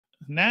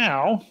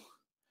Now,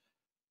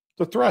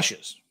 the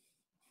thrushes,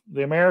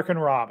 the American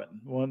robin,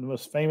 one of the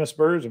most famous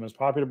birds and most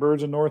popular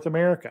birds in North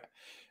America.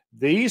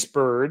 These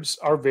birds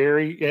are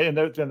very, in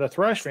the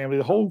thrush family,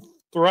 the whole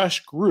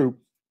thrush group,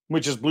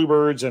 which is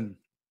bluebirds and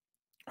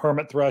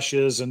hermit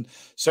thrushes and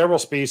several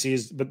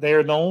species, but they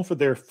are known for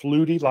their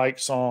fluty-like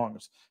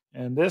songs.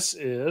 And this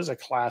is a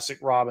classic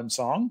robin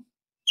song.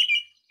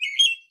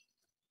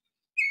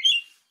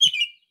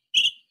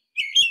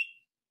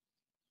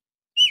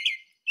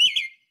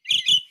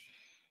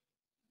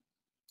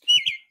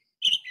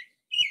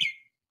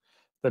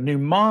 The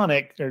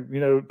mnemonic,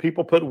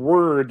 people put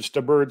words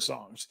to bird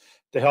songs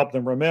to help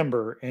them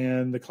remember.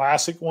 And the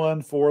classic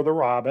one for the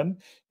robin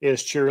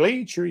is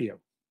cheerily, cheerio,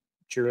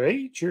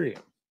 cheerily, cheerio.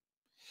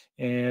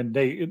 And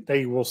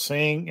they will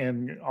sing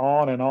and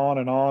on and on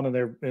and on.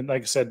 And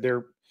like I said,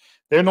 they're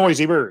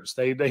noisy birds.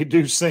 They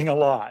do sing a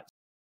lot.